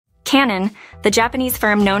Canon, the Japanese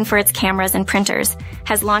firm known for its cameras and printers,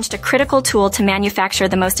 has launched a critical tool to manufacture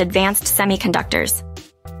the most advanced semiconductors.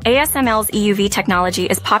 ASML's EUV technology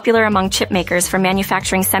is popular among chipmakers for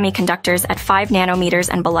manufacturing semiconductors at 5 nanometers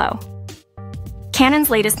and below. Canon's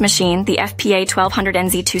latest machine, the FPA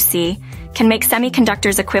 1200NZ2C, can make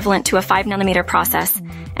semiconductors equivalent to a 5nm process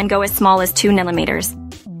and go as small as 2 nanometers.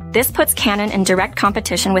 This puts Canon in direct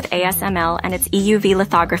competition with ASML and its EUV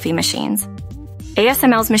lithography machines.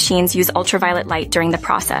 ASML's machines use ultraviolet light during the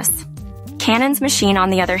process. Canon's machine, on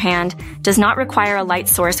the other hand, does not require a light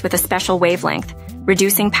source with a special wavelength,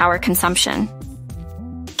 reducing power consumption.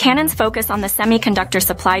 Canon's focus on the semiconductor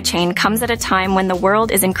supply chain comes at a time when the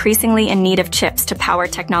world is increasingly in need of chips to power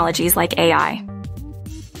technologies like AI.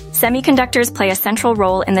 Semiconductors play a central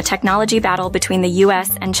role in the technology battle between the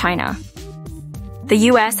US and China. The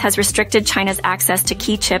US has restricted China's access to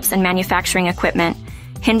key chips and manufacturing equipment,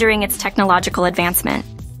 hindering its technological advancement.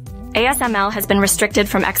 ASML has been restricted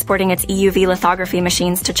from exporting its EUV lithography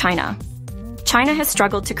machines to China. China has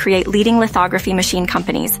struggled to create leading lithography machine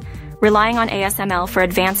companies, relying on ASML for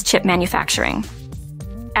advanced chip manufacturing.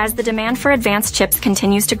 As the demand for advanced chips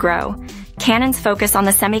continues to grow, Canon's focus on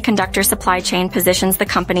the semiconductor supply chain positions the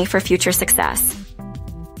company for future success.